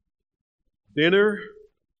Dinner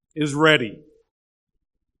is ready.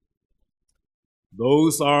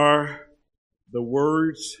 Those are the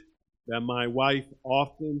words that my wife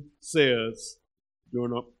often says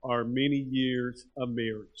during our many years of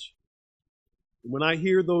marriage. When I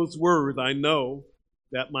hear those words, I know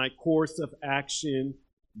that my course of action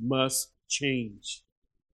must change.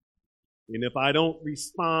 And if I don't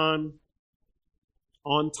respond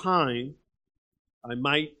on time, I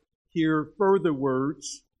might hear further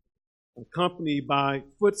words accompanied by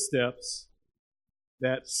footsteps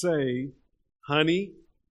that say, "Honey,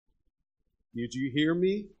 did you hear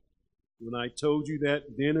me when I told you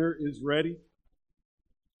that dinner is ready?"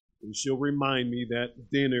 And she'll remind me that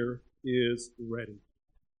dinner is ready.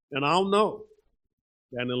 And I'll know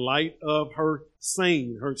that in light of her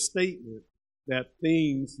saying, her statement, that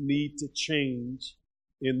things need to change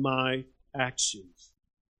in my actions.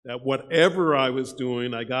 That whatever I was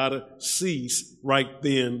doing, I gotta cease right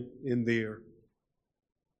then and there.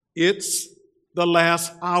 It's the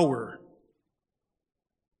last hour.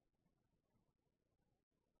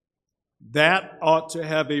 That ought to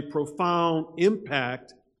have a profound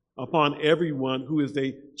impact upon everyone who is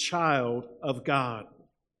a child of God.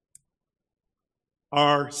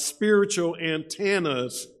 Our spiritual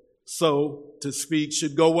antennas, so to speak,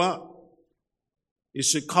 should go up. It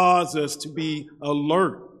should cause us to be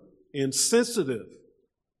alert and sensitive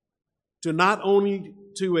to not only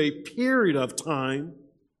to a period of time,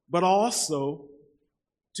 but also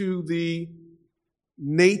to the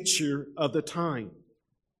nature of the time.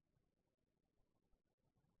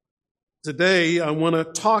 Today, I want to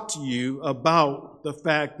talk to you about the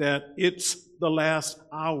fact that it's the last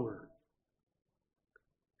hour.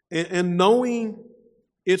 And knowing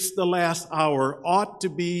it's the last hour ought to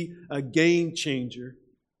be a game changer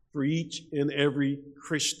for each and every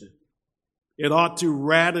Christian. It ought to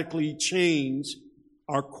radically change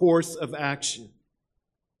our course of action.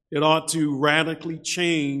 It ought to radically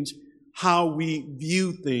change how we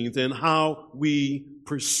view things and how we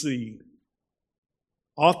proceed.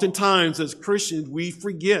 Oftentimes, as Christians, we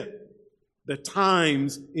forget the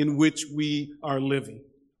times in which we are living.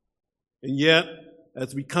 And yet,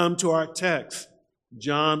 as we come to our text,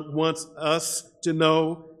 John wants us to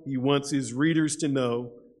know, he wants his readers to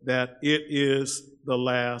know, that it is the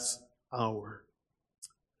last hour.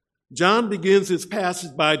 John begins his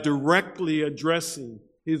passage by directly addressing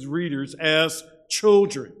his readers as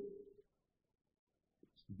children.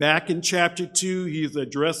 Back in chapter 2, he's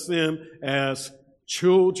addressed them as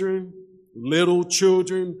children, little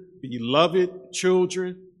children, beloved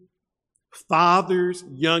children, fathers,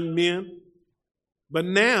 young men. But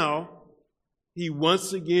now, he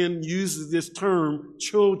once again uses this term,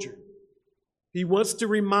 children. He wants to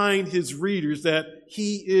remind his readers that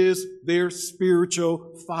he is their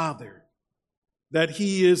spiritual father, that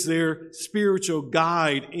he is their spiritual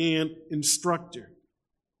guide and instructor,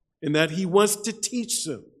 and that he wants to teach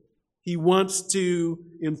them. He wants to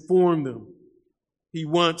inform them. He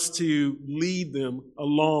wants to lead them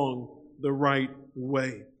along the right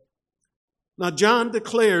way. Now, John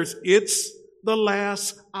declares it's the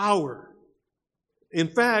last hour. In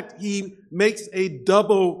fact, he makes a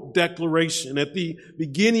double declaration at the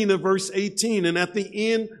beginning of verse 18 and at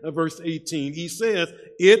the end of verse 18. He says,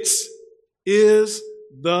 it is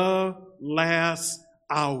the last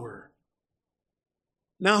hour.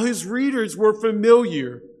 Now, his readers were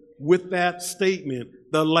familiar with that statement,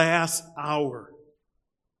 the last hour.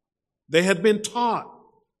 They had been taught,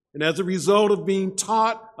 and as a result of being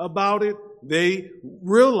taught about it, they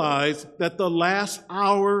realized that the last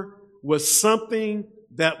hour was something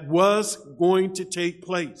that was going to take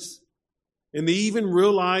place. And they even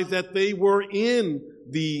realized that they were in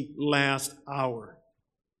the last hour.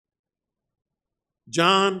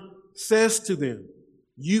 John says to them,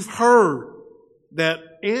 you've heard that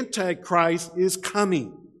Antichrist is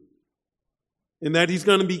coming, and that he's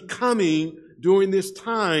going to be coming during this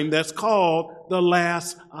time that's called the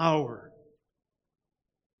last hour.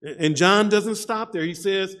 And John doesn't stop there. He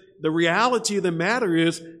says, the reality of the matter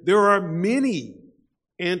is there are many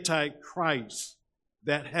antichrists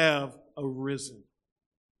that have arisen.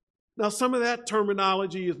 Now, some of that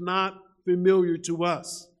terminology is not familiar to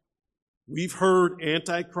us. We've heard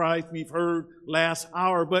antichrist, we've heard last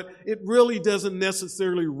hour, but it really doesn't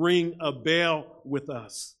necessarily ring a bell with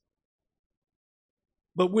us.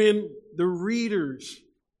 But when the readers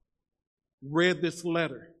read this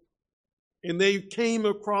letter and they came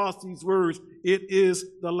across these words, it is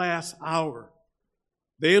the last hour,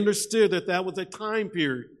 they understood that that was a time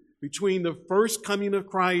period between the first coming of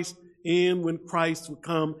Christ and when Christ would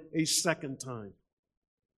come a second time.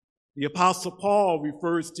 The Apostle Paul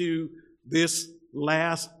refers to this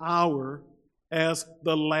last hour as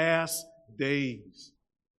the last days.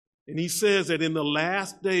 And he says that in the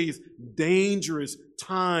last days, dangerous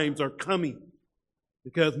times are coming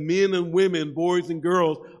because men and women, boys and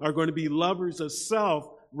girls, are going to be lovers of self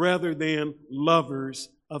rather than lovers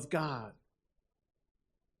of God.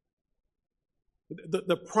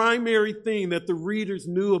 The primary thing that the readers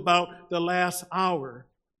knew about the last hour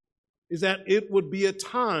is that it would be a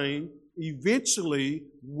time eventually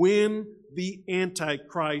when the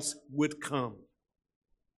Antichrist would come.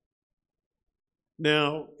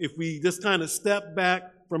 Now, if we just kind of step back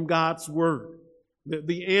from God's word,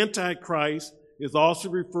 the Antichrist is also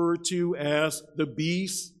referred to as the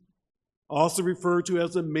beast, also referred to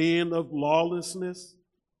as a man of lawlessness.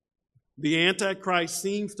 The Antichrist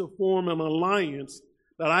seems to form an alliance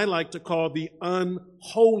that I like to call the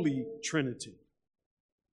unholy trinity.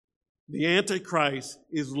 The Antichrist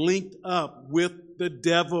is linked up with the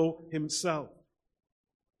devil himself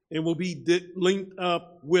and will be linked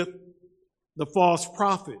up with the false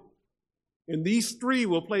prophet. And these three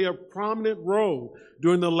will play a prominent role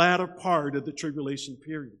during the latter part of the tribulation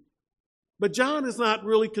period. But John is not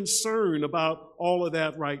really concerned about all of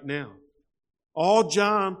that right now. All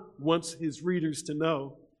John wants his readers to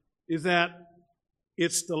know is that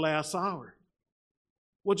it's the last hour.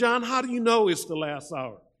 Well, John, how do you know it's the last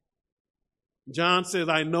hour? John says,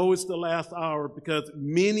 I know it's the last hour because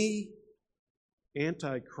many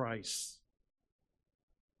antichrists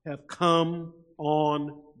have come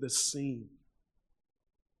on the scene.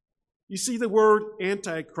 You see, the word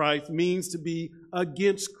antichrist means to be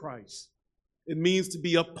against Christ. It means to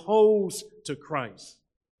be opposed to Christ.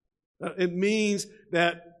 It means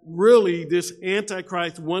that really this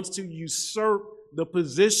antichrist wants to usurp the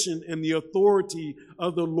position and the authority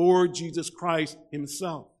of the Lord Jesus Christ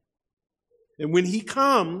himself. And when he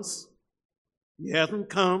comes, he hasn't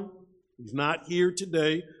come, he's not here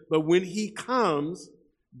today, but when he comes,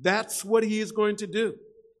 that's what he is going to do.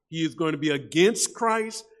 He is going to be against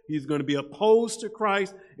Christ, he's going to be opposed to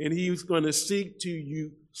Christ, and he's going to seek to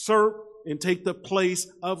usurp and take the place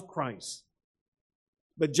of Christ.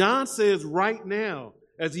 But John says right now,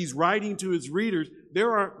 as he's writing to his readers,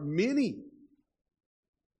 there are many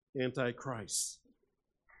antichrists.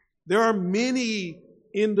 There are many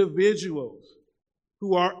individuals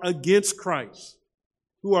who are against Christ,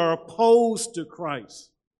 who are opposed to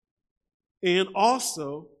Christ, and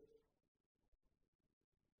also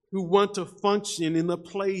who want to function in the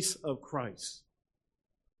place of Christ.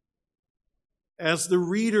 As the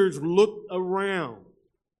readers looked around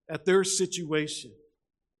at their situation,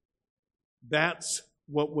 that's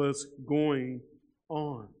what was going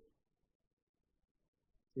on.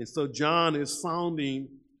 And so John is sounding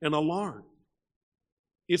an alarm.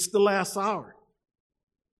 It's the last hour.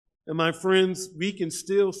 And my friends, we can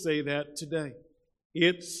still say that today.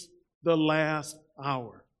 It's the last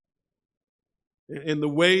hour. And the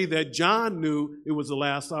way that John knew it was the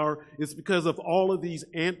last hour is because of all of these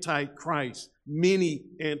antichrists. Many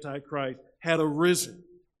antichrists had arisen.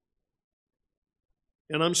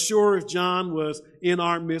 And I'm sure if John was in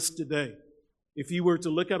our midst today, if he were to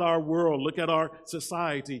look at our world, look at our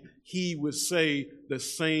society, he would say the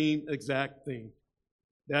same exact thing.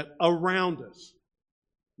 That around us,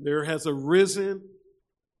 there has arisen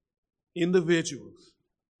individuals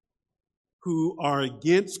who are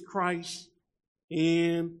against Christ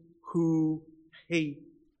and who hate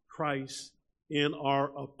Christ and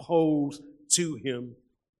are opposed to him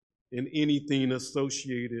and anything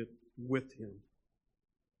associated with him.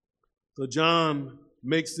 So John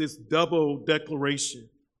makes this double declaration,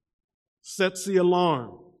 sets the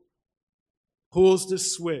alarm, pulls the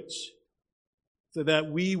switch so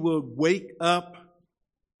that we will wake up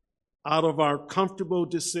out of our comfortable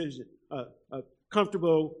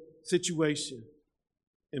comfortable situation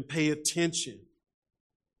and pay attention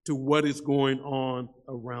to what is going on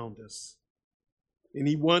around us. And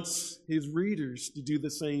he wants his readers to do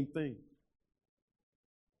the same thing.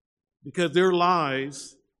 Because their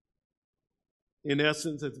lives, in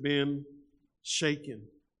essence, has been shaken.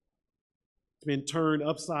 It's been turned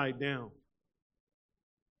upside down.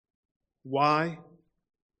 Why?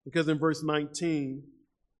 Because in verse 19,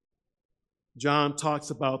 John talks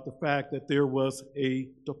about the fact that there was a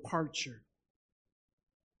departure.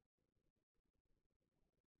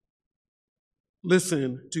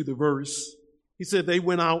 Listen to the verse. He said, they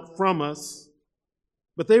went out from us,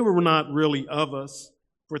 but they were not really of us.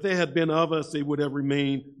 For if they had been of us, they would have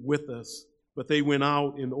remained with us. But they went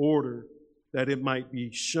out in order that it might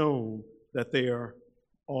be shown that they are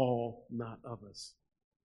all not of us.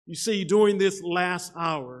 You see, during this last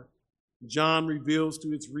hour, John reveals to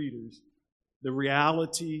his readers the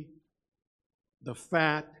reality, the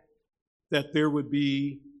fact that there would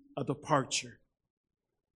be a departure.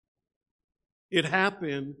 It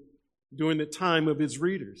happened during the time of his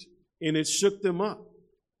readers, and it shook them up.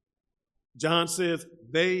 John says,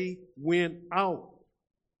 they went out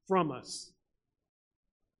from us.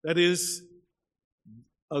 That is,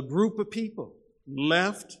 a group of people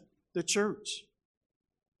left the church.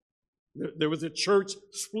 There was a church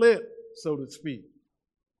split, so to speak.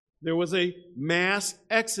 There was a mass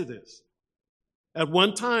exodus. At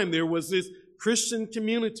one time, there was this Christian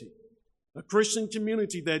community, a Christian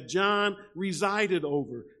community that John resided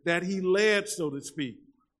over, that he led, so to speak.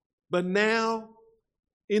 But now,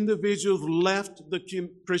 individuals left the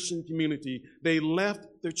Christian community. They left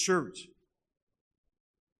the church.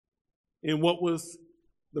 And what was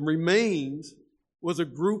the remains was a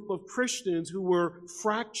group of Christians who were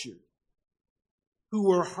fractured, who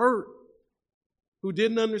were hurt, who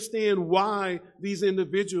didn't understand why these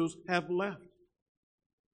individuals have left.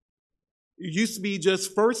 It used to be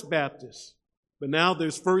just First Baptist, but now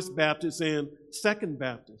there's First Baptist and Second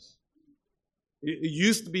Baptist. It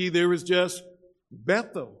used to be there was just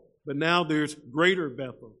Bethel, but now there's Greater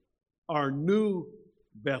Bethel, our new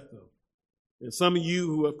Bethel. And some of you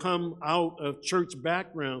who have come out of church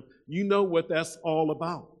background, you know what that's all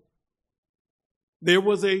about. There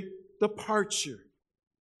was a departure.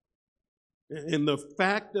 And the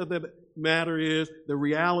fact of the matter is, the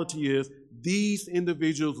reality is, these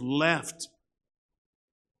individuals left.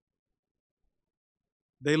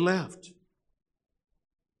 They left.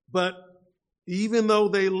 But even though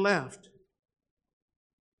they left,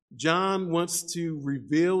 John wants to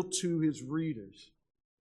reveal to his readers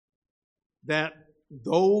that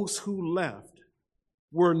those who left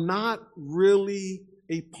were not really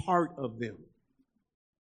a part of them.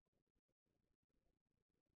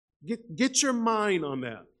 Get your mind on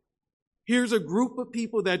that. Here's a group of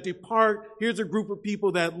people that depart. Here's a group of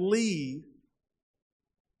people that leave.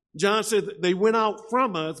 John said they went out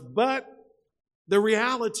from us, but the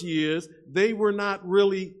reality is they were not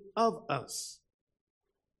really of us.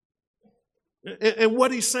 And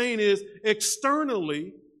what he's saying is,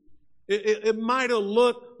 externally, it might have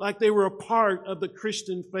looked like they were a part of the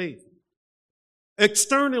Christian faith.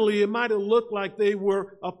 Externally, it might have looked like they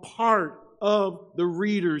were a part of the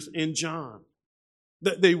readers in John.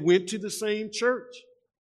 That they went to the same church.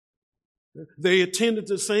 They attended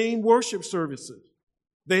the same worship services.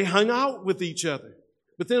 They hung out with each other.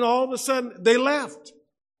 But then all of a sudden, they left.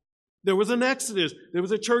 There was an exodus. There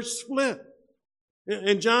was a church split.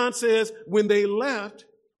 And John says when they left,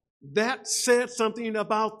 that said something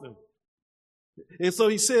about them. And so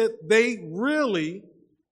he said they really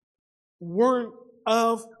weren't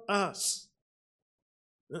of us.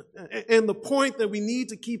 And the point that we need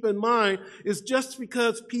to keep in mind is just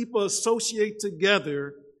because people associate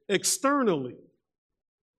together externally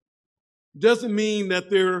doesn't mean that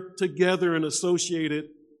they're together and associated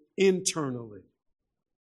internally.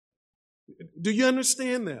 Do you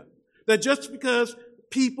understand that? That just because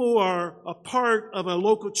people are a part of a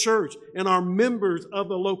local church and are members of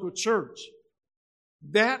the local church,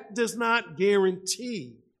 that does not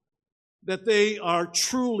guarantee that they are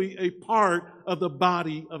truly a part of the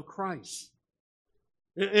body of Christ.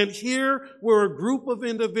 And here were a group of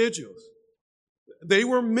individuals. They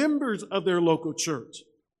were members of their local church.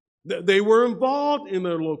 They were involved in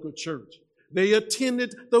their local church. They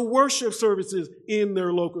attended the worship services in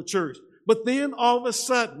their local church. But then all of a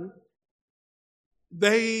sudden,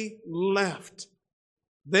 they left.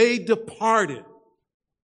 They departed.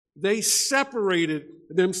 They separated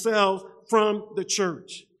themselves from the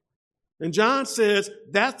church. And John says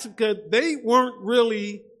that's because they weren't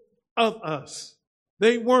really of us.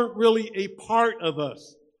 They weren't really a part of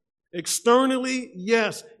us. Externally,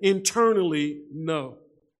 yes. Internally, no.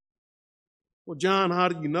 Well, John, how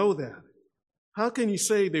do you know that? How can you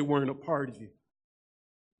say they weren't a part of you?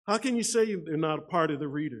 How can you say they're not a part of the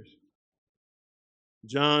readers?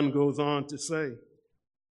 John goes on to say,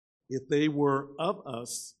 if they were of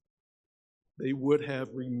us, they would have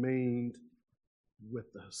remained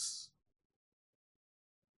with us.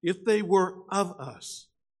 If they were of us,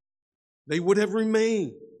 they would have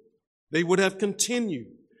remained. They would have continued.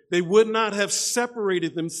 They would not have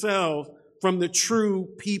separated themselves from the true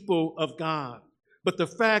people of God. But the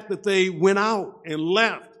fact that they went out and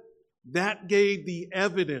left, that gave the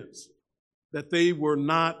evidence that they were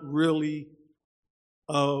not really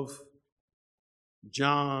of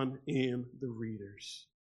John and the readers.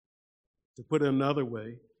 To put it another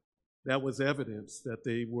way, that was evidence that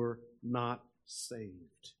they were not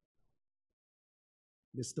saved.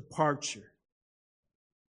 This departure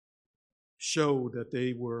showed that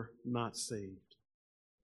they were not saved.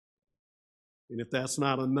 And if that's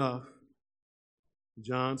not enough,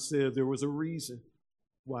 John said there was a reason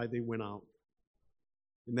why they went out.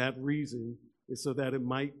 And that reason is so that it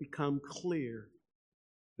might become clear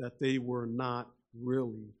that they were not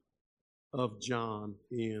really of John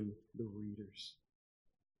and the readers.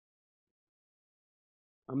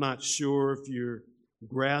 I'm not sure if you're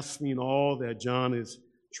grasping all that John is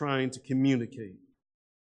trying to communicate,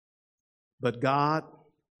 but God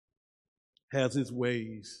has his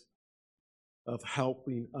ways of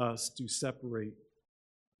helping us to separate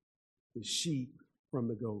the sheep from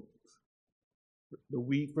the goats, the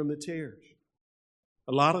wheat from the tares.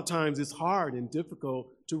 A lot of times it's hard and difficult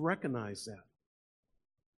to recognize that.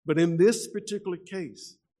 But in this particular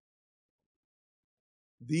case,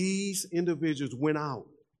 these individuals went out.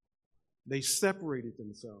 They separated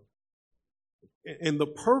themselves. And the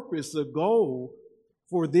purpose, the goal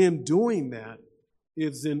for them doing that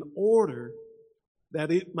is in order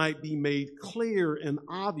that it might be made clear and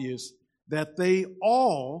obvious that they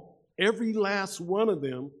all, every last one of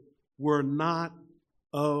them, were not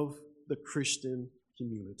of the Christian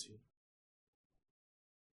community.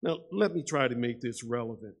 Now, let me try to make this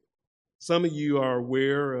relevant. Some of you are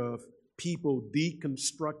aware of people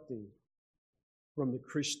deconstructing from the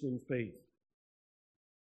Christian faith.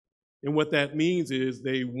 And what that means is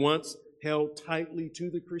they once held tightly to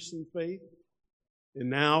the Christian faith, and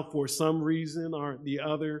now for some reason or the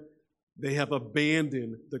other, they have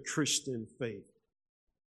abandoned the Christian faith.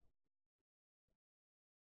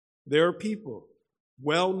 There are people,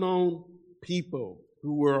 well-known people,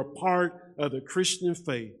 who were a part of the Christian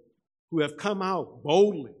faith, who have come out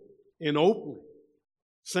boldly and openly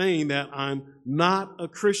saying that I'm not a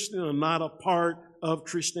Christian, I'm not a part of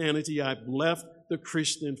Christianity, I've left the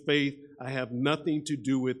Christian faith, I have nothing to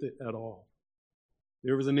do with it at all.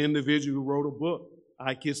 There was an individual who wrote a book,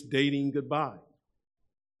 I Kissed Dating Goodbye.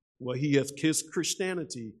 Well, he has kissed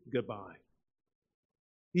Christianity goodbye.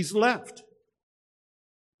 He's left.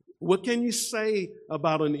 What can you say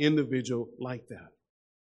about an individual like that?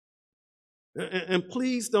 And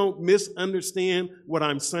please don't misunderstand what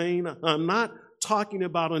I'm saying. I'm not talking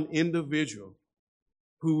about an individual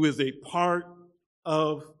who is a part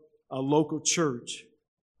of a local church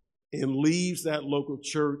and leaves that local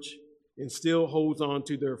church and still holds on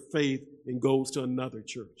to their faith and goes to another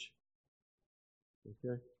church.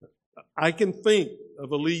 Okay? I can think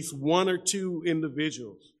of at least one or two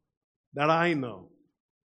individuals that I know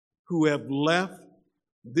who have left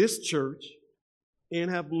this church and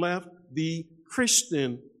have left the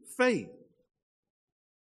Christian faith.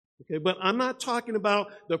 Okay, but I'm not talking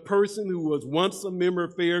about the person who was once a member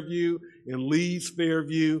of Fairview and leaves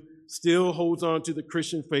Fairview, still holds on to the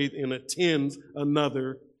Christian faith and attends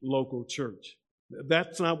another local church.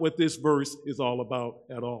 That's not what this verse is all about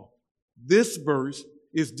at all. This verse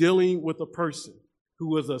is dealing with a person who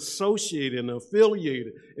was associated and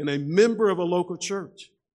affiliated and a member of a local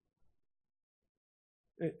church.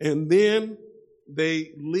 And then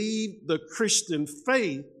they leave the Christian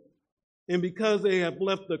faith, and because they have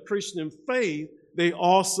left the Christian faith, they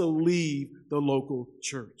also leave the local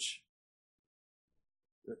church.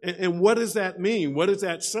 And what does that mean? What does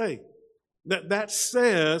that say? That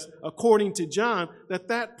says, according to John,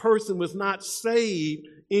 that person was not saved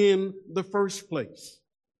in the first place.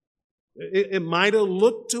 It might have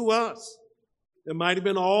looked to us. It might have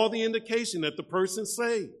been all the indication that the person's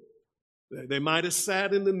saved. They might have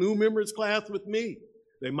sat in the new members class with me.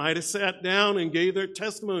 They might have sat down and gave their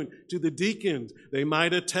testimony to the deacons. They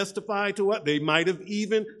might have testified to what? They might have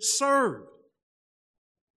even served.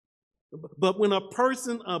 But when a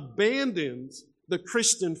person abandons the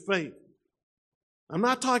Christian faith, I'm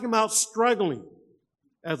not talking about struggling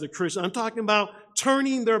as a Christian. I'm talking about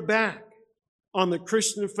turning their back on the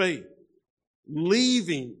Christian faith,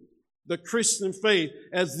 leaving the Christian faith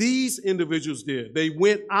as these individuals did. They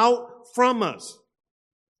went out from us.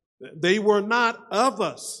 They were not of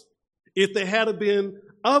us. If they had been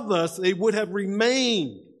of us, they would have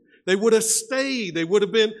remained. They would have stayed. They would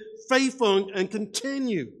have been faithful and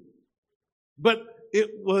continued. But it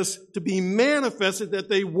was to be manifested that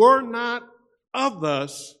they were not of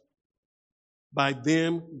us by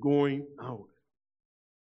them going out.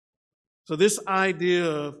 So this idea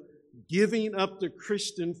of giving up the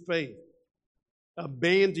Christian faith,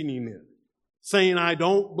 abandoning it, saying I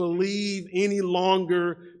don't believe any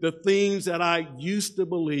longer the things that I used to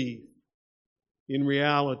believe, in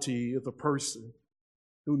reality is a person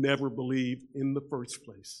who never believed in the first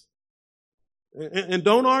place. And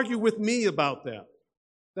don't argue with me about that.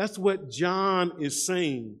 That's what John is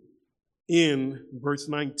saying in verse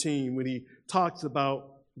 19 when he talks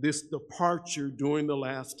about this departure during the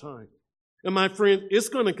last time. And my friend, it's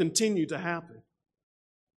going to continue to happen.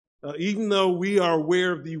 Even though we are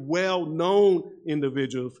aware of the well-known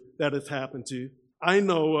individuals that it's happened to, I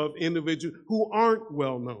know of individuals who aren't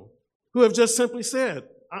well-known, who have just simply said,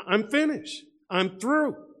 I'm finished. I'm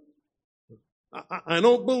through. I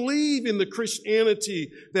don't believe in the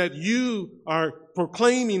Christianity that you are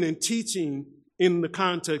proclaiming and teaching in the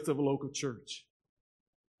context of a local church.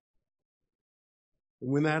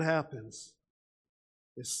 And when that happens,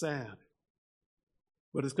 it's sad.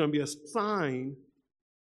 But it's going to be a sign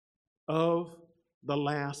of the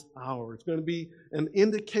last hour. It's going to be an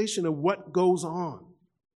indication of what goes on.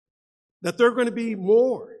 That there are going to be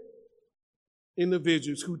more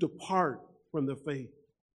individuals who depart from the faith.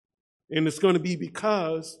 And it's going to be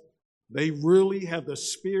because they really have the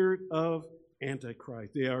spirit of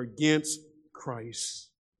Antichrist. They are against Christ.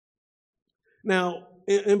 Now,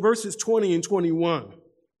 in verses 20 and 21,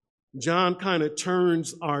 John kind of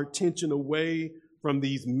turns our attention away from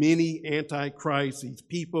these many antichrists, these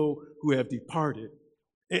people who have departed.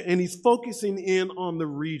 And he's focusing in on the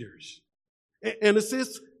readers. And it's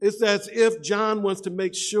as if John wants to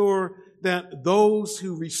make sure that those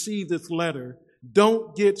who receive this letter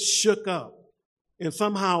don't get shook up and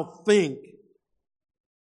somehow think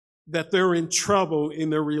that they're in trouble in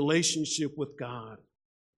their relationship with God.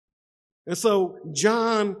 And so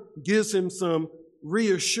John gives him some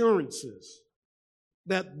reassurances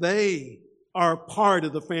that they are part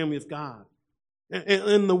of the family of God.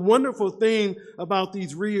 And the wonderful thing about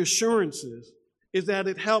these reassurances is that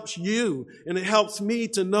it helps you and it helps me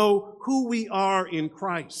to know who we are in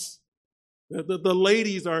Christ. The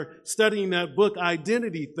ladies are studying that book,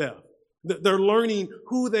 Identity Theft. They're learning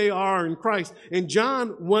who they are in Christ. And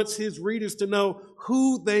John wants his readers to know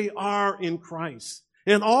who they are in Christ.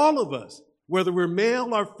 And all of us, whether we're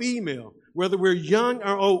male or female, whether we're young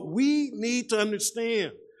or old, we need to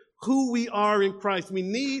understand who we are in Christ. We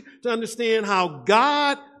need to understand how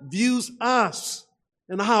God views us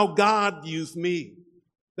and how God views me.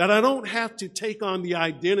 That I don't have to take on the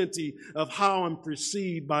identity of how I'm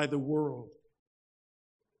perceived by the world.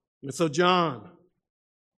 And so John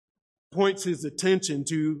points his attention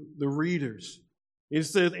to the readers. It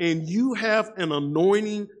says, and you have an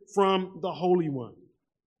anointing from the Holy One.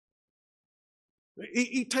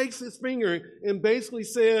 He takes his finger and basically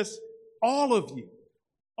says, all of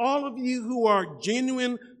you who are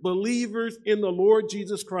genuine believers in the Lord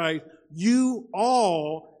Jesus Christ, you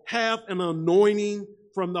all have an anointing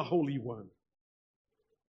from the Holy One.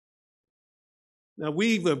 Now,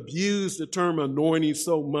 we've abused the term anointing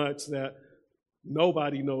so much that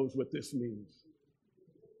nobody knows what this means.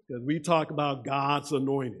 Because we talk about God's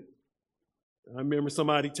anointed. I remember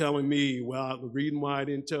somebody telling me, well, the reason why I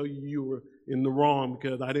didn't tell you you were in the wrong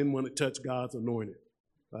because I didn't want to touch God's anointed.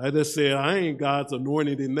 I just said, I ain't God's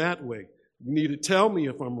anointed in that way. You need to tell me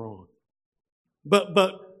if I'm wrong. But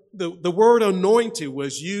the word anointed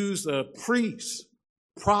was used of priests,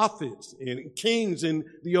 prophets, and kings in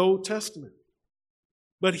the Old Testament.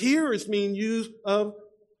 But here it's being used of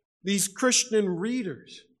these Christian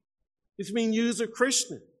readers. It's being used of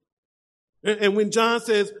Christians. And when John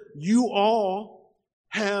says, you all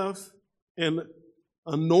have an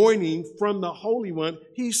anointing from the Holy One,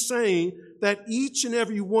 he's saying that each and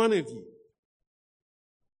every one of you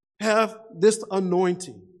have this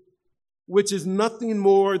anointing, which is nothing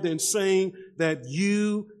more than saying that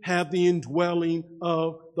you have the indwelling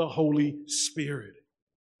of the Holy Spirit.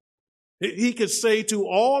 He could say to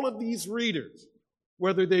all of these readers,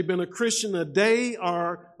 whether they've been a Christian a day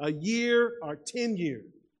or a year or 10 years,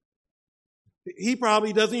 he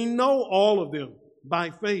probably doesn't even know all of them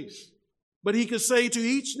by face. But he could say to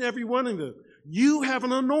each and every one of them, you have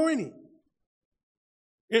an anointing.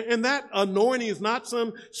 And that anointing is not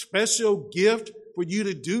some special gift for you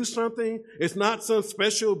to do something. It's not some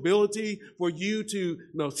special ability for you to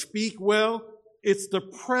speak well. It's the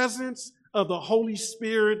presence of the Holy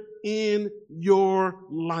Spirit in your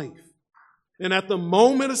life. And at the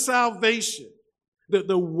moment of salvation,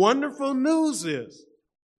 the wonderful news is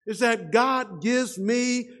that God gives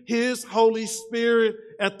me His Holy Spirit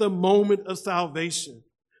at the moment of salvation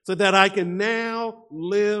so that I can now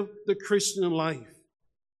live the Christian life.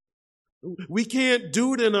 We can't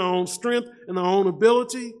do it in our own strength and our own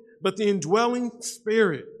ability, but the indwelling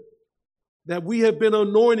Spirit that we have been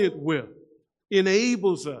anointed with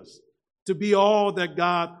enables us to be all that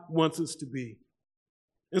God wants us to be.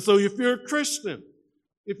 And so if you're a Christian,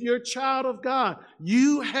 if you're a child of God,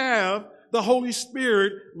 you have the Holy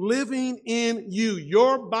Spirit living in you.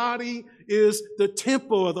 Your body is the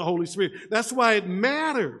temple of the Holy Spirit. That's why it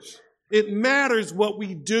matters. It matters what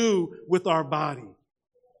we do with our body.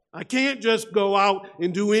 I can't just go out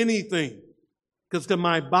and do anything. because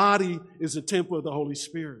my body is a temple of the Holy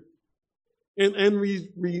Spirit. And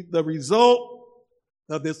the result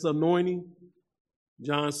of this anointing,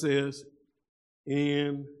 John says,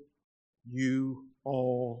 and you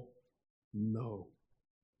all know.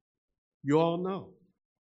 You all know.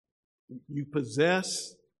 You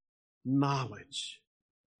possess knowledge.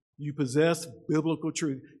 You possess biblical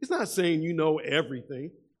truth. He's not saying you know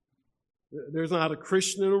everything. There's not a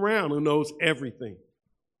Christian around who knows everything.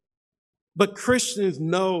 But Christians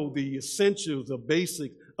know the essentials, the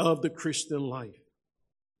basics of the Christian life.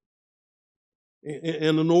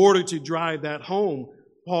 And in order to drive that home,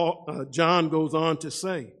 John goes on to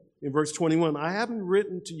say in verse 21, I haven't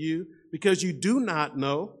written to you because you do not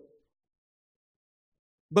know,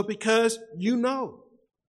 but because you know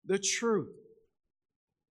the truth.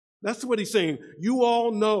 That's what he's saying. You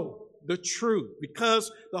all know the truth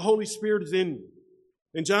because the Holy Spirit is in you.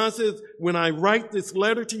 And John says, when I write this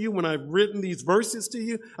letter to you, when I've written these verses to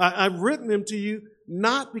you, I've written them to you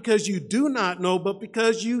not because you do not know, but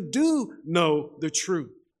because you do know the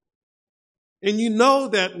truth. And you know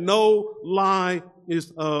that no lie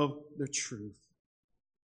is of the truth.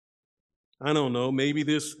 I don't know, maybe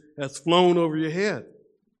this has flown over your head,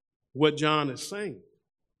 what John is saying.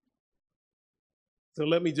 So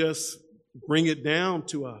let me just bring it down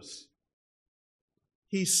to us.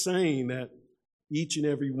 He's saying that each and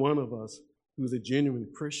every one of us who's a genuine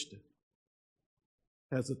Christian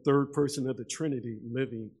has a third person of the Trinity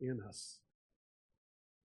living in us.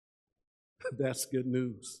 That's good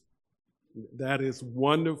news. That is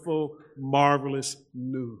wonderful, marvelous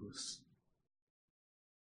news.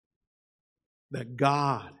 That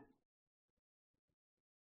God,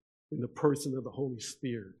 in the person of the Holy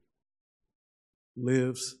Spirit,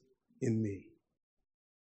 lives in me.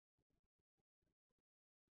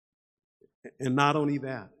 And not only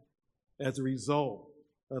that, as a result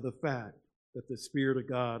of the fact that the Spirit of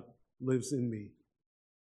God lives in me,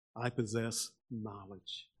 I possess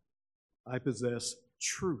knowledge. I possess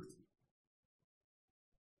truth.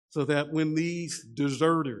 So that when these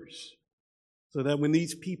deserters, so that when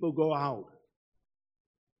these people go out,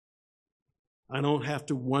 I don't have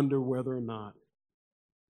to wonder whether or not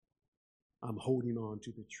I'm holding on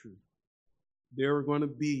to the truth. There are going to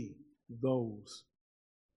be those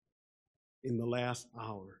in the last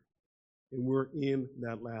hour, and we're in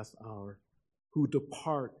that last hour, who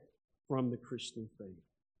depart from the Christian faith.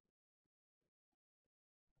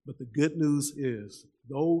 But the good news is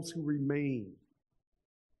those who remain,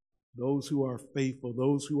 those who are faithful,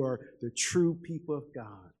 those who are the true people of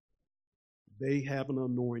God, they have an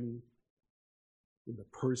anointing in the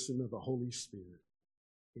person of the Holy Spirit,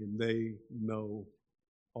 and they know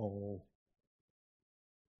all.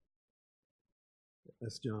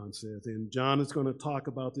 As John says. And John is going to talk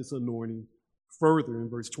about this anointing further in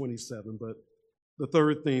verse 27. But the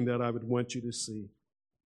third thing that I would want you to see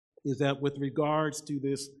is that with regards to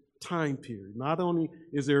this time period, not only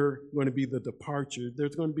is there going to be the departure,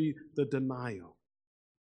 there's going to be the denial.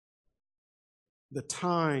 The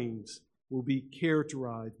times will be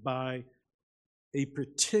characterized by a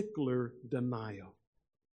particular denial.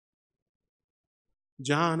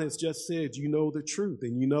 John has just said, you know the truth,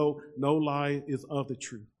 and you know no lie is of the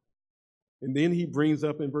truth. And then he brings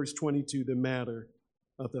up in verse 22 the matter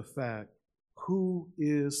of the fact, who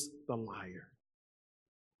is the liar?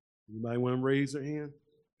 Anybody want to raise their hand?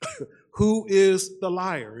 Who is the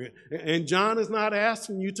liar? And John is not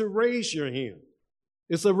asking you to raise your hand.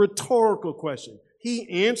 It's a rhetorical question.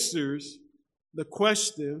 He answers the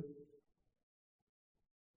question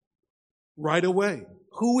right away.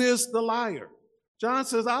 Who is the liar? John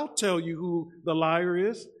says, I'll tell you who the liar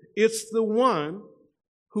is. It's the one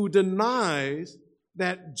who denies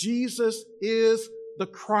that Jesus is the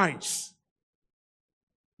Christ.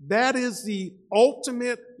 That is the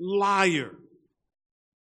ultimate liar.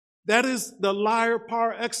 That is the liar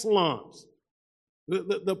par excellence.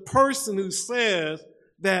 The person who says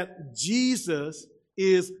that Jesus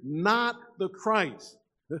is not the Christ.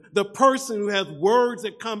 The person who has words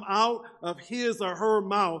that come out of his or her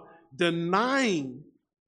mouth denying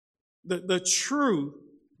the truth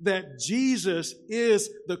that Jesus is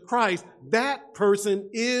the Christ, that person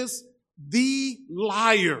is the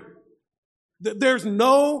liar. There's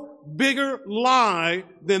no bigger lie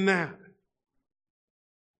than that.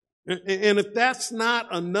 And if that's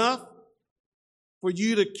not enough for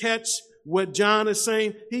you to catch what John is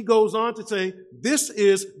saying, he goes on to say, this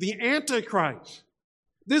is the Antichrist.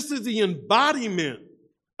 This is the embodiment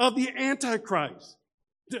of the Antichrist.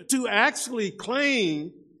 To actually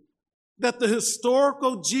claim that the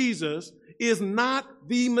historical Jesus is not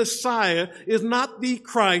the Messiah, is not the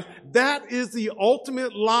Christ. That is the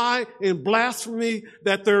ultimate lie and blasphemy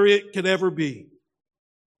that there could ever be.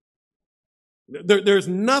 There's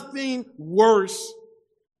nothing worse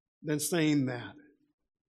than saying that.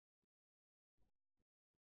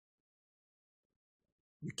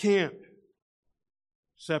 You can't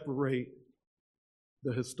separate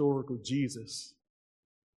the historical Jesus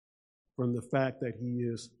from the fact that he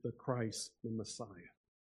is the Christ, the Messiah.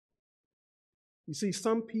 You see,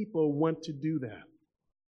 some people want to do that.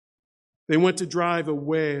 They want to drive a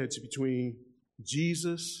wedge between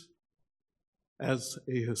Jesus as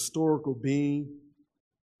a historical being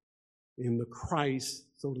and the Christ,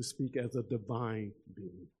 so to speak, as a divine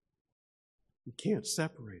being. You can't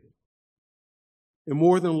separate it. And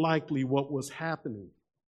more than likely what was happening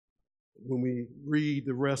when we read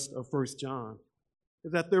the rest of 1 John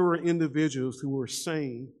is that there were individuals who were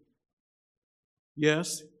saying,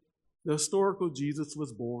 yes, the historical Jesus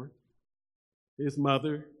was born. His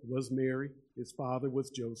mother was Mary. His father was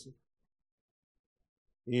Joseph.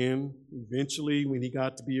 And eventually, when he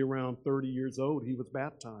got to be around 30 years old, he was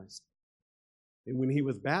baptized. And when he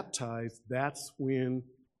was baptized, that's when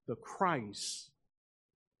the Christ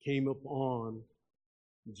came upon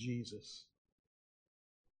Jesus.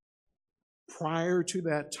 Prior to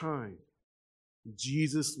that time,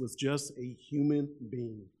 Jesus was just a human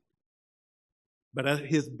being. But at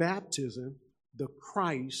his baptism, the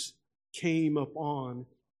Christ came upon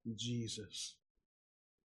Jesus.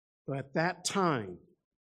 So at that time,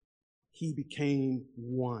 he became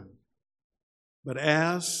one. But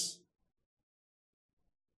as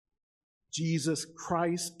Jesus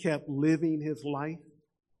Christ kept living his life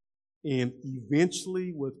and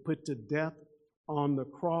eventually was put to death on the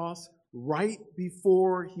cross, right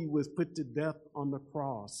before he was put to death on the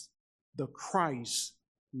cross, the Christ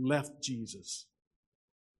left Jesus.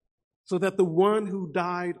 So that the one who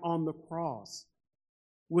died on the cross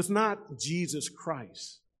was not Jesus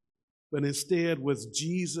Christ, but instead was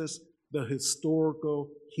Jesus, the historical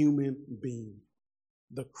human being.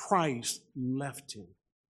 The Christ left him.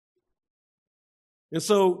 And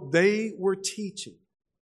so they were teaching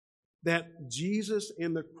that Jesus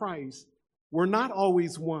and the Christ were not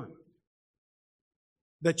always one,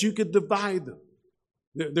 that you could divide them.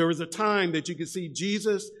 There was a time that you could see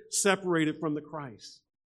Jesus separated from the Christ.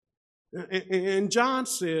 And John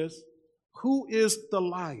says, who is the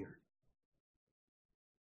liar?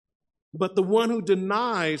 But the one who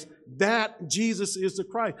denies that Jesus is the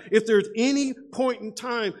Christ. If there's any point in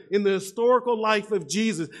time in the historical life of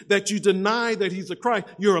Jesus that you deny that he's the Christ,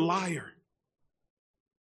 you're a liar.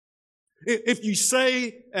 If you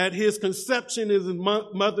say at his conception in his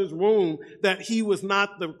mother's womb that he was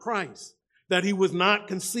not the Christ, that he was not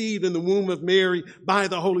conceived in the womb of Mary by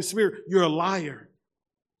the Holy Spirit, you're a liar.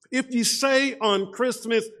 If you say on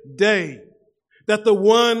Christmas Day that the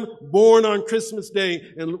one born on Christmas Day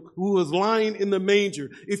and who was lying in the manger,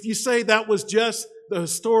 if you say that was just the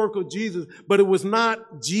historical Jesus, but it was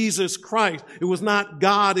not Jesus Christ, it was not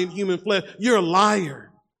God in human flesh, you're a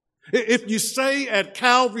liar. If you say at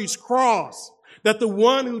Calvary's cross that the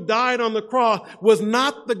one who died on the cross was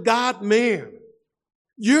not the God-man,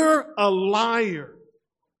 you're a liar.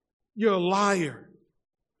 You're a liar.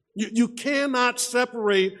 You cannot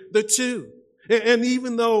separate the two. And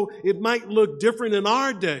even though it might look different in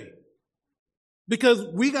our day, because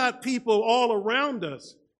we got people all around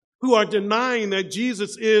us who are denying that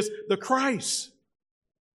Jesus is the Christ.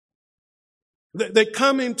 They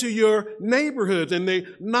come into your neighborhoods and they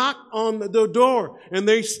knock on the door and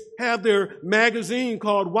they have their magazine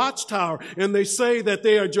called Watchtower and they say that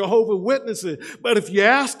they are Jehovah's Witnesses. But if you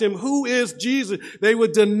ask them who is Jesus, they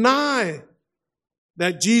would deny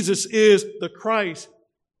that Jesus is the Christ.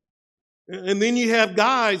 And then you have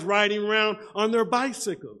guys riding around on their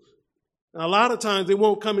bicycles. Now, a lot of times they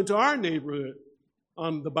won't come into our neighborhood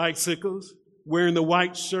on the bicycles, wearing the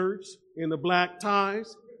white shirts and the black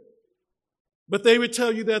ties. But they would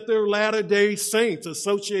tell you that they're Latter-day Saints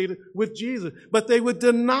associated with Jesus. But they would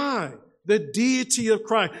deny the deity of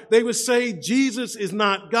Christ. They would say Jesus is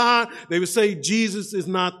not God. They would say Jesus is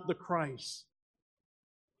not the Christ.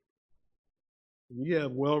 And you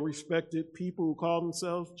have well-respected people who call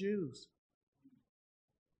themselves Jews.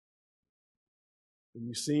 And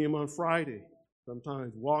you see them on Friday,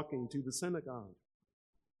 sometimes walking to the synagogue.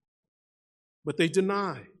 But they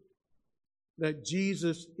deny that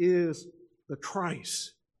Jesus is the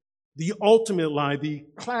Christ, the ultimate lie, the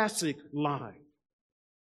classic lie.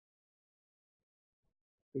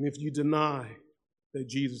 And if you deny that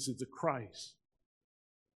Jesus is the Christ,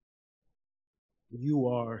 you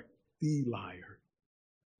are the liar.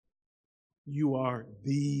 you are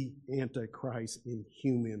the Antichrist in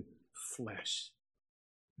human flesh.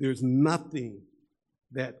 There's nothing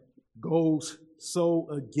that goes so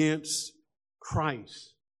against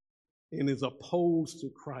Christ and is opposed to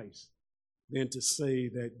Christ than to say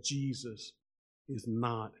that Jesus is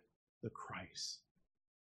not the Christ.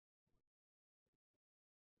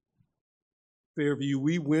 Fairview,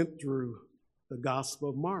 we went through the Gospel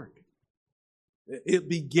of Mark. It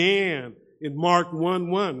began in Mark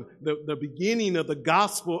 1:1, the beginning of the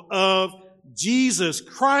gospel of Jesus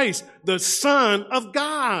Christ, the Son of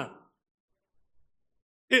God.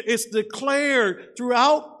 It's declared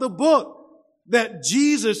throughout the book that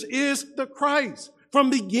Jesus is the Christ from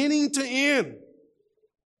beginning to end.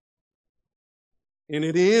 And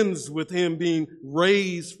it ends with him being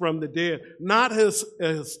raised from the dead. Not as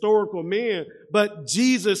a historical man, but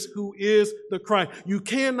Jesus who is the Christ. You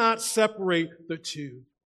cannot separate the two.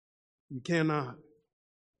 You cannot.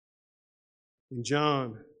 And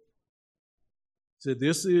John said,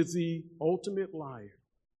 this is the ultimate liar.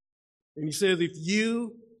 And he says, if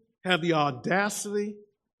you have the audacity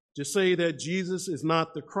to say that Jesus is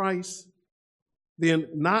not the Christ, then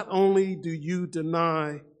not only do you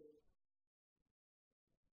deny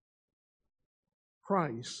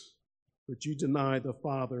Christ, but you deny the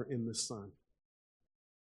Father and the Son.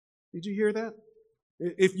 Did you hear that?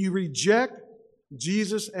 If you reject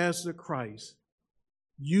Jesus as the Christ,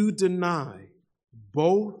 you deny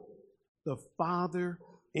both the Father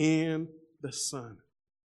and the Son.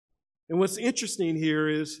 And what's interesting here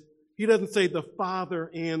is he doesn't say the Father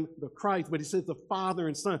and the Christ, but he says the Father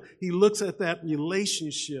and Son. He looks at that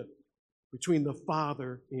relationship between the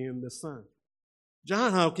Father and the Son.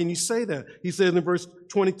 John, how can you say that? He says in verse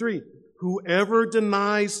 23, whoever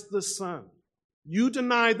denies the Son, you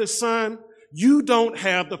deny the Son, you don't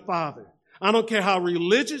have the Father. I don't care how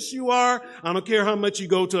religious you are. I don't care how much you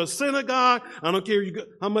go to a synagogue. I don't care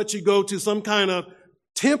how much you go to some kind of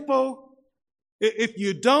temple. If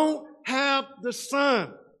you don't have the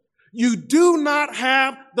Son, you do not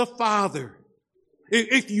have the Father.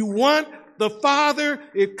 If you want the Father,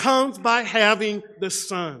 it comes by having the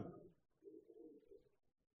Son.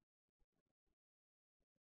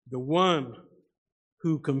 The one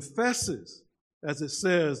who confesses, as it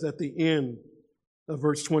says at the end of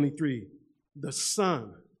verse 23, the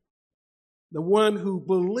Son, the one who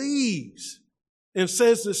believes and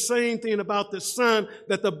says the same thing about the Son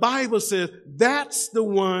that the Bible says, that's the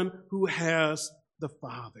one who has the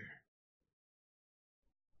Father.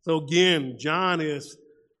 So again, John has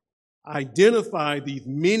identified these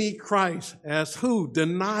many Christs as who?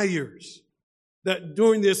 Deniers. That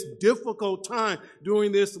during this difficult time,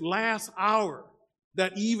 during this last hour,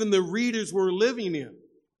 that even the readers were living in,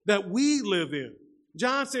 that we live in.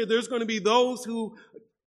 John said there's going to be those who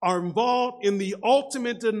are involved in the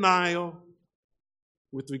ultimate denial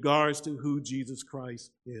with regards to who Jesus Christ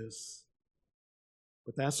is.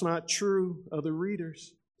 But that's not true of the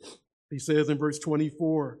readers. He says in verse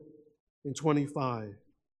 24 and 25,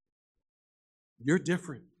 you're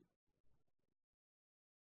different.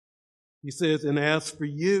 He says, and as for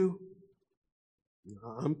you,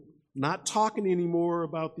 I'm not talking anymore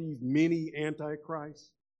about these many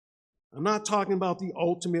antichrists. I'm not talking about the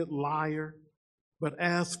ultimate liar. But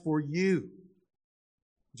as for you,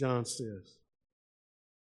 John says,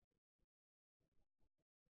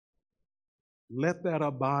 let that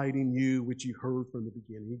abide in you which you heard from the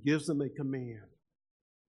beginning. He gives them a command.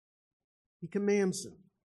 He commands them.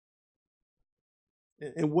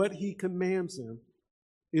 And what he commands them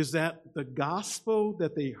is that the gospel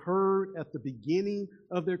that they heard at the beginning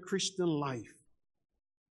of their Christian life,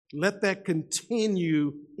 let that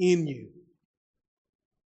continue in you.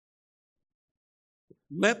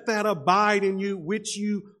 Let that abide in you which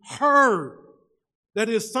you heard. That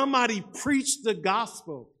is, somebody preached the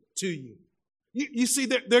gospel to you. You see,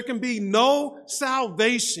 there can be no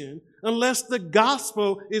salvation unless the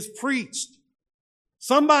gospel is preached.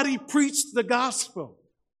 Somebody preached the gospel.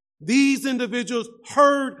 These individuals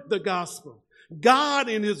heard the gospel. God,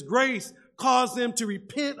 in his grace, caused them to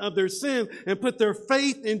repent of their sin and put their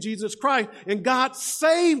faith in Jesus Christ, and God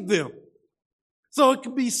saved them. So it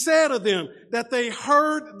can be said of them that they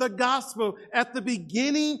heard the gospel at the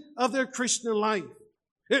beginning of their Christian life.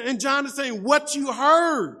 And John is saying, what you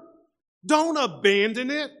heard, don't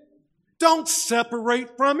abandon it. Don't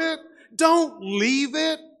separate from it. Don't leave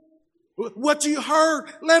it. What you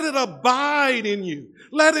heard, let it abide in you.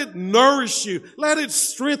 Let it nourish you. Let it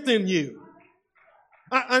strengthen you.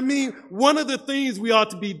 I mean, one of the things we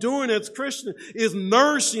ought to be doing as Christians is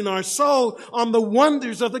nourishing our soul on the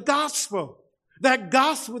wonders of the gospel. That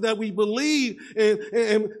gospel that we believe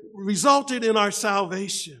and resulted in our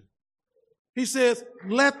salvation. He says,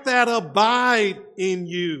 let that abide in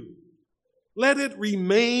you. Let it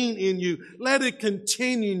remain in you. Let it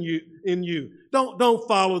continue in you. Don't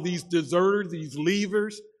follow these deserters, these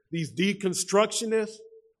leavers, these deconstructionists.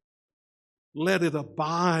 Let it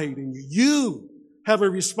abide in you. You have a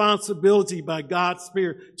responsibility by God's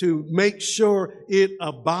Spirit to make sure it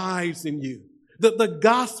abides in you. The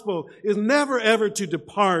gospel is never ever to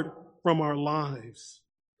depart from our lives.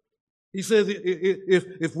 He says,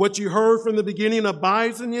 if what you heard from the beginning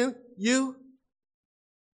abides in you,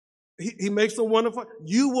 he makes a wonderful,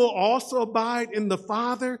 you will also abide in the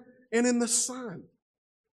Father and in the Son.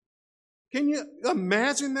 Can you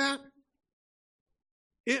imagine that?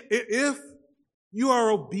 If you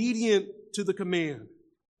are obedient to the command,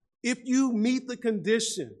 if you meet the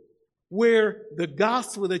condition where the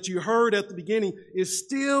gospel that you heard at the beginning is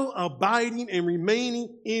still abiding and remaining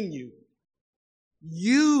in you,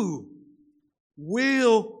 you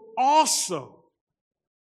will also,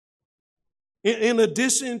 in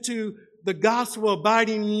addition to the gospel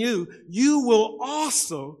abiding in you, you will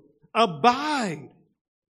also abide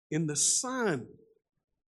in the Son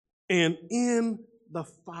and in the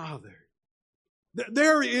Father.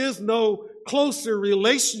 There is no closer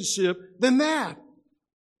relationship than that.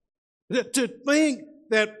 To think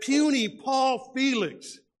that puny Paul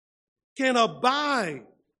Felix can abide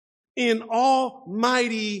in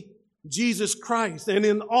Almighty Jesus Christ and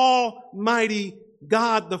in Almighty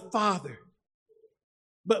God the Father.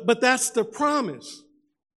 But that's the promise.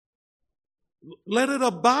 Let it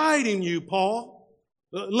abide in you, Paul.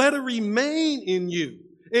 Let it remain in you.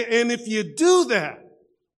 And if you do that,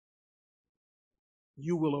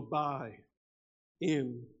 you will abide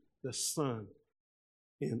in the Son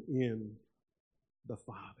and in the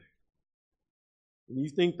Father. And you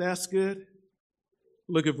think that's good?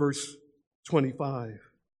 Look at verse 25.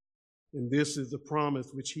 And this is the promise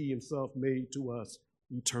which he himself made to us,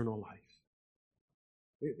 eternal life.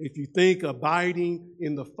 If you think abiding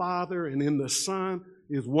in the Father and in the Son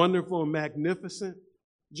is wonderful and magnificent,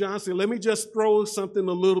 John said, let me just throw something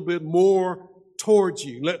a little bit more towards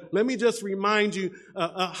you. Let me just remind you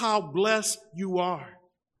how blessed you are.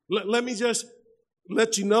 Let me just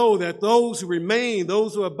let you know that those who remain,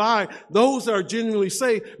 those who abide, those who are genuinely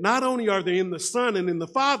saved, not only are they in the Son and in the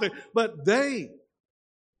Father, but they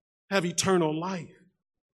have eternal life.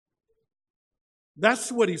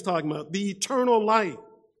 That's what he's talking about, the eternal life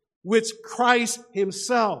which Christ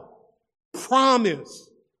himself promised.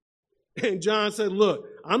 And John said, look,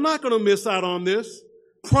 I'm not going to miss out on this.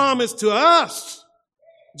 Promise to us.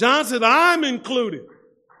 John said, I'm included.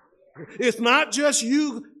 It's not just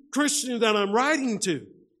you Christians that I'm writing to.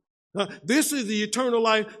 This is the eternal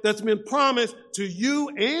life that's been promised to you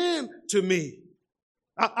and to me.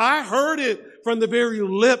 I heard it from the very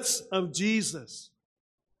lips of Jesus.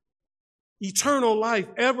 Eternal life,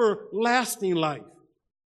 everlasting life.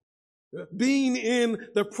 Being in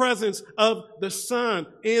the presence of the Son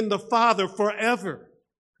and the Father forever.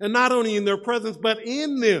 And not only in their presence, but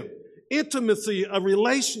in them. Intimacy, a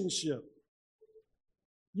relationship.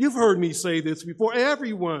 You've heard me say this before.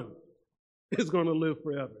 Everyone is going to live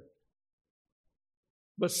forever.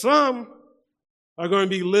 But some are going to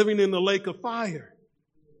be living in the lake of fire.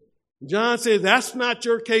 John says, that's not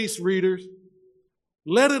your case, readers.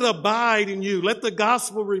 Let it abide in you. Let the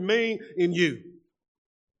gospel remain in you.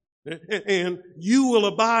 And you will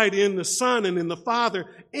abide in the Son and in the Father,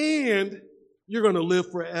 and you're going to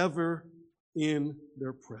live forever in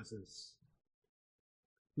their presence.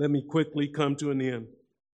 Let me quickly come to an end.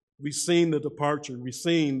 We've seen the departure. We've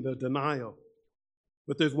seen the denial.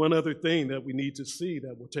 But there's one other thing that we need to see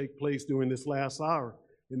that will take place during this last hour,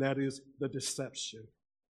 and that is the deception.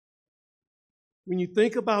 When you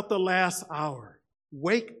think about the last hour,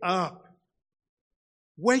 wake up.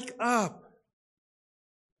 Wake up.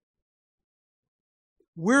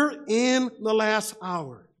 We're in the last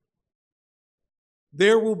hour.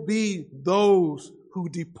 There will be those who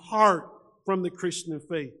depart from the Christian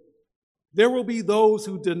faith. There will be those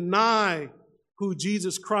who deny who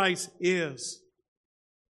Jesus Christ is.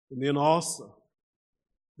 And then also,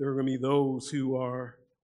 there are going to be those who are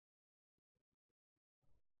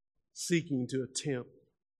seeking to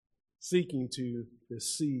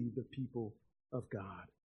deceive the people of God.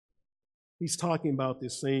 He's talking about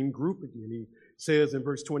this same group again. He says in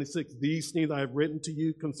verse 26, these things I have written to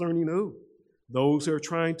you concerning who? Those who are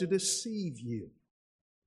trying to deceive you.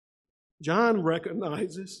 John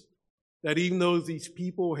recognizes that even though these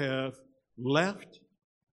people have left,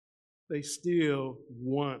 they still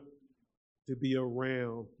want to be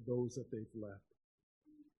around those that they've left.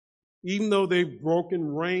 Even though they've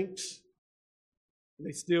broken ranks,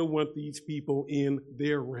 they still want these people in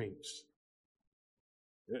their ranks.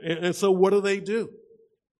 And so what do?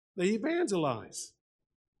 They evangelize.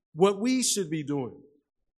 What we should be doing.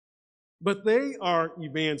 But they are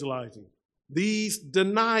evangelizing. These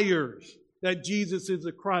deniers that Jesus is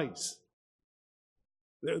the Christ.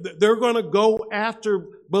 They're going to go after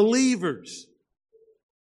believers.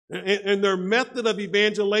 And their method of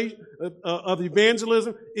evangelism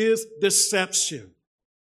is deception.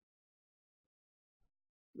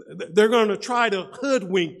 They're going to try to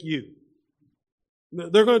hoodwink you.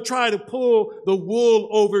 They're going to try to pull the wool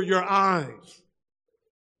over your eyes.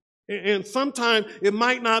 And sometimes it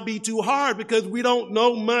might not be too hard because we don't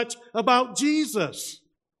know much about Jesus.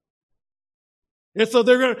 And so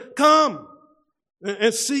they're going to come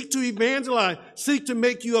and seek to evangelize, seek to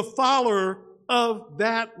make you a follower of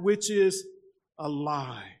that which is a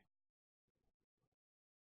lie.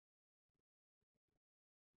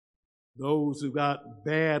 Those who got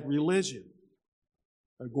bad religion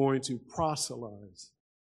are going to proselytize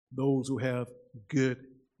those who have good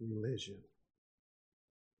religion.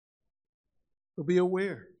 So be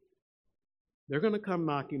aware. They're going to come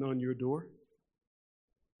knocking on your door.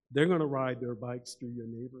 They're going to ride their bikes through your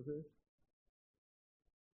neighborhood.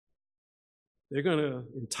 They're going to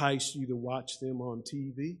entice you to watch them on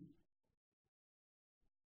TV.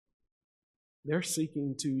 They're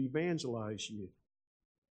seeking to evangelize you.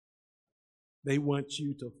 They want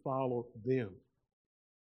you to follow them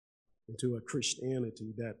into a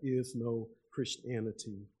Christianity that is no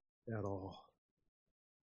Christianity at all.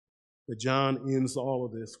 But John ends all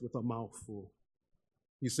of this with a mouthful.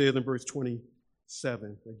 He says in verse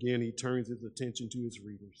 27, again, he turns his attention to his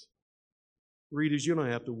readers. Readers, you don't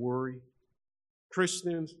have to worry.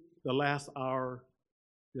 Christians, the last hour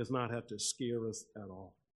does not have to scare us at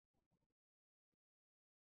all.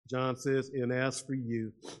 John says, and as for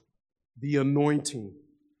you, the anointing,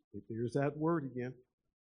 there's that word again,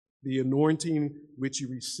 the anointing which you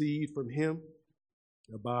receive from him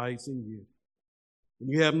abides in you.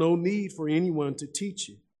 And you have no need for anyone to teach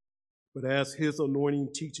you, but as his anointing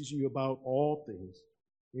teaches you about all things,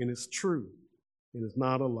 and is true, and is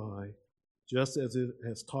not a lie, just as it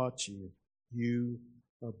has taught you, you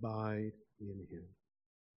abide in him.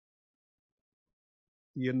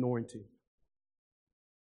 The anointing,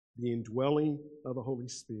 the indwelling of the Holy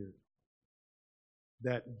Spirit,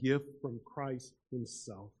 that gift from Christ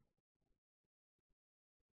himself,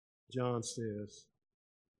 John says,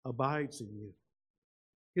 abides in you.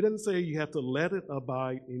 He doesn't say you have to let it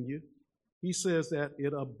abide in you. He says that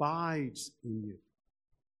it abides in you.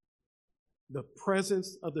 The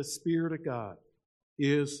presence of the Spirit of God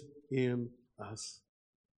is in us.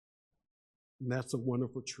 And that's a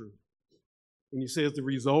wonderful truth. And he says the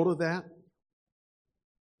result of that,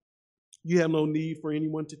 you have no need for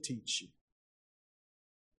anyone to teach you.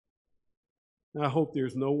 Now, I hope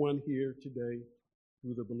there's no one here today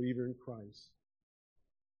who's a believer in Christ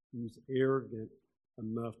who's arrogant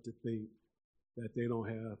enough to think that they don't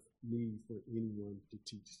have need for anyone to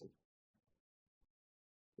teach them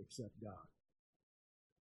except God.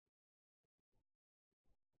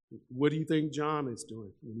 What do you think John is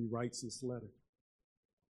doing when he writes this letter?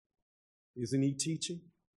 Isn't he teaching?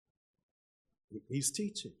 He's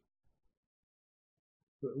teaching.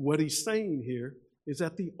 But what he's saying here is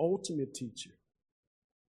that the ultimate teacher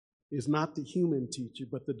is not the human teacher,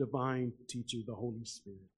 but the divine teacher, the Holy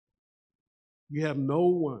Spirit. You have no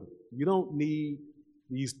one. You don't need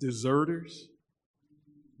these deserters,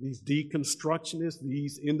 these deconstructionists,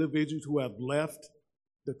 these individuals who have left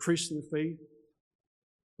the Christian faith,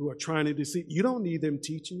 who are trying to deceive. You don't need them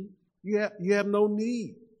teaching you. You have no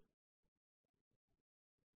need.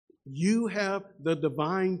 You have the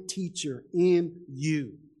divine teacher in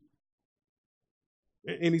you.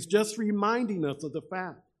 And he's just reminding us of the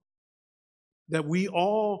fact that we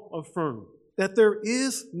all affirm that there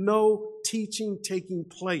is no teaching taking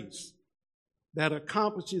place that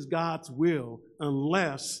accomplishes God's will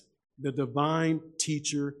unless the divine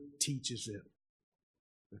teacher teaches it.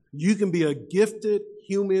 You can be a gifted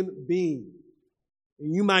human being,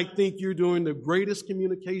 and you might think you're doing the greatest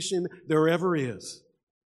communication there ever is,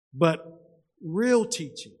 but real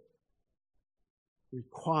teaching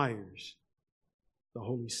requires the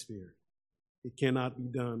Holy Spirit. It cannot be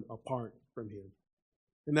done apart from him.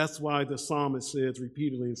 And that's why the psalmist says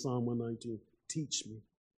repeatedly in Psalm 119, teach me.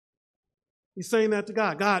 He's saying that to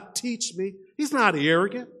God. God, teach me. He's not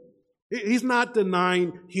arrogant. He's not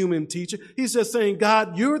denying human teacher. He's just saying,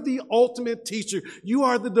 God, you're the ultimate teacher. You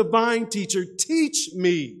are the divine teacher. Teach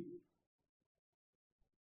me.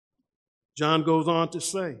 John goes on to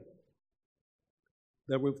say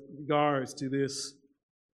that with regards to this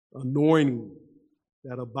anointing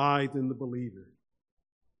that abides in the believer,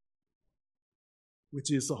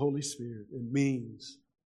 which is the Holy Spirit. It means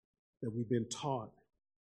that we've been taught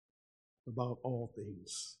about all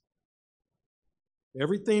things.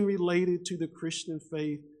 Everything related to the Christian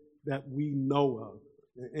faith that we know of.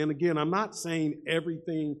 And again, I'm not saying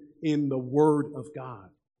everything in the Word of God,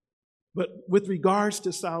 but with regards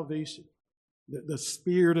to salvation, the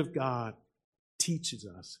Spirit of God teaches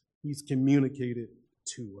us. He's communicated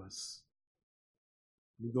to us.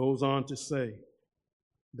 He goes on to say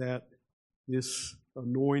that this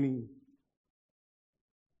anointing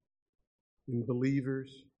in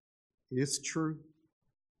believers is true,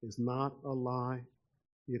 is not a lie.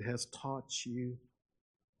 It has taught you.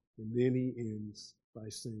 And then he ends by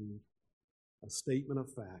saying a statement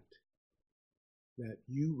of fact that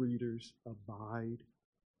you readers abide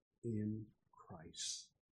in Christ.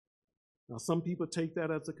 Now, some people take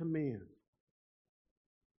that as a command.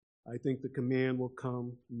 I think the command will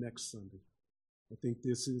come next Sunday. I think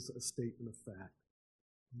this is a statement of fact.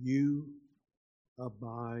 You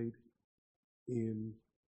abide in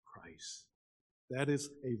Christ. That is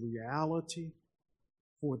a reality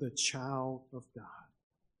for the child of God.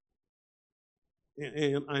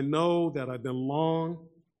 And I know that I've been long,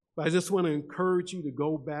 but I just want to encourage you to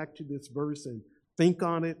go back to this verse and think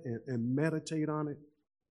on it and meditate on it.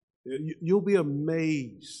 You'll be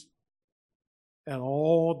amazed at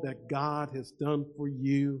all that God has done for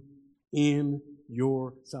you in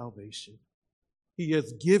your salvation. He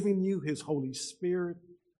has given you His Holy Spirit.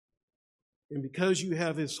 And because you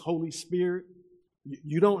have His Holy Spirit,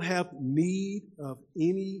 you don't have need of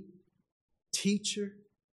any teacher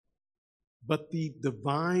but the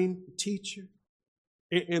divine teacher.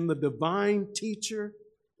 And the divine teacher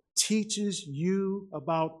teaches you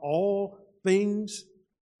about all things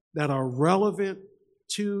that are relevant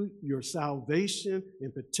to your salvation,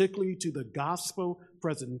 and particularly to the gospel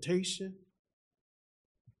presentation.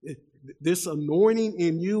 This anointing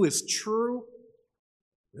in you is true.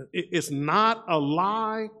 It's not a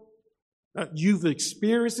lie. You've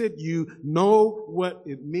experienced it. You know what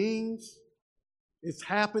it means. It's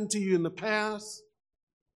happened to you in the past.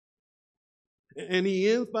 And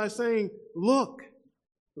he ends by saying, look,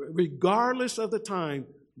 regardless of the time,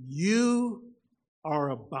 you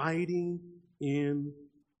are abiding in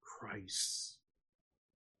Christ.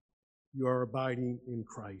 You are abiding in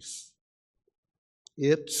Christ.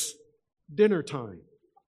 It's dinner time.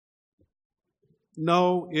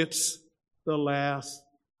 No, it's the last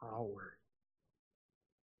hour.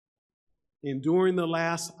 And during the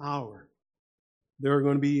last hour, there are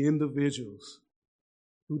going to be individuals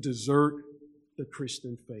who desert the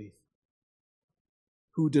Christian faith,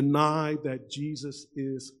 who deny that Jesus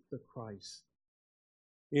is the Christ,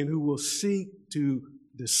 and who will seek to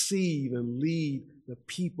deceive and lead the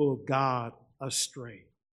people of God astray.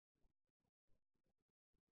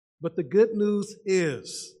 But the good news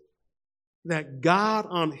is that God,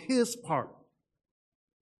 on His part,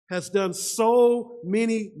 has done so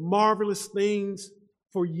many marvelous things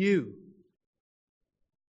for you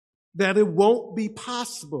that it won't be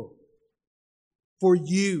possible for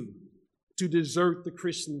you to desert the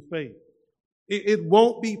Christian faith. It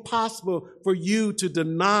won't be possible for you to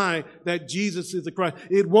deny that Jesus is the Christ.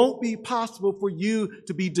 It won't be possible for you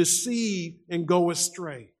to be deceived and go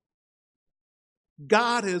astray.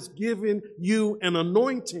 God has given you an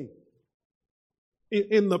anointing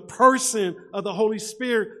in the person of the Holy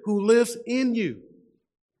Spirit who lives in you.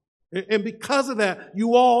 And because of that,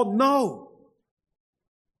 you all know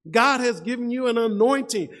God has given you an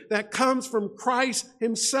anointing that comes from Christ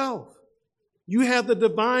Himself. You have the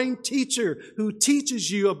divine teacher who teaches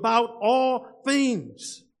you about all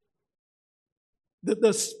things.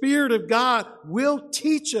 The Spirit of God will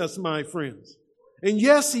teach us, my friends. And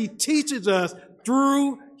yes, He teaches us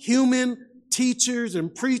through human teachers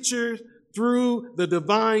and preachers, through the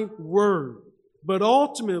divine word. But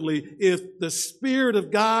ultimately, if the Spirit of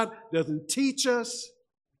God doesn't teach us,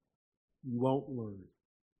 we won't learn.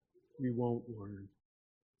 We won't learn.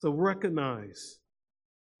 So recognize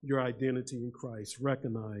your identity in Christ.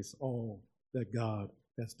 Recognize all that God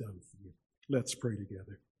has done for you. Let's pray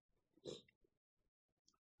together.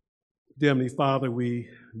 Dear Heavenly Father, we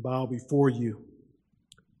bow before you.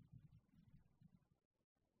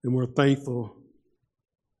 And we're thankful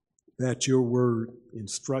that your word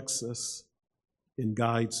instructs us and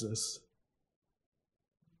guides us,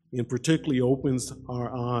 and particularly opens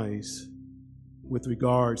our eyes with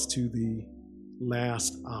regards to the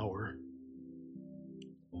last hour.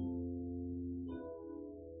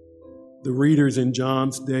 The readers in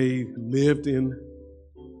John's day lived in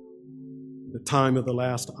the time of the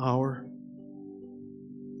last hour.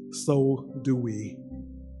 So do we.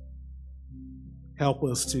 Help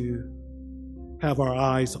us to have our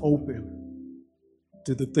eyes open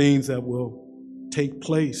to the things that will take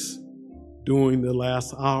place during the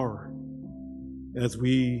last hour as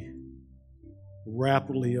we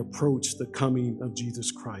rapidly approach the coming of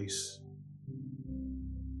Jesus Christ.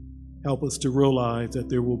 Help us to realize that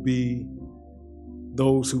there will be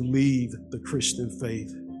those who leave the Christian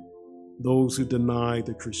faith, those who deny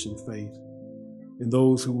the Christian faith, and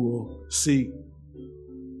those who will seek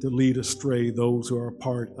to lead astray those who are a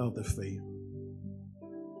part of the faith.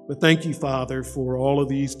 But thank you, Father, for all of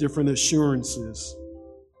these different assurances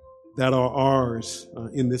that are ours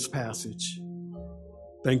in this passage.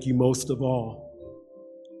 Thank you most of all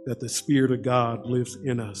that the Spirit of God lives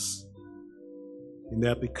in us, and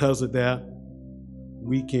that because of that,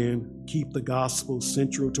 we can keep the gospel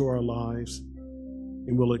central to our lives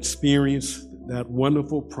and will experience that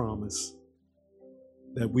wonderful promise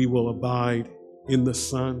that we will abide in the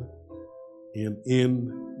Son and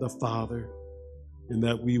in the Father, and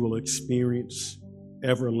that we will experience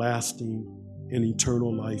everlasting and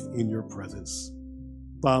eternal life in your presence.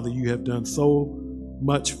 Father, you have done so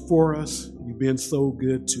much for us. You've been so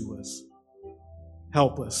good to us.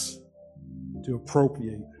 Help us to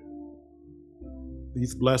appropriate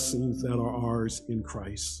these blessings that are ours in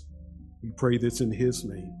Christ. We pray this in his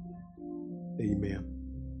name. Amen.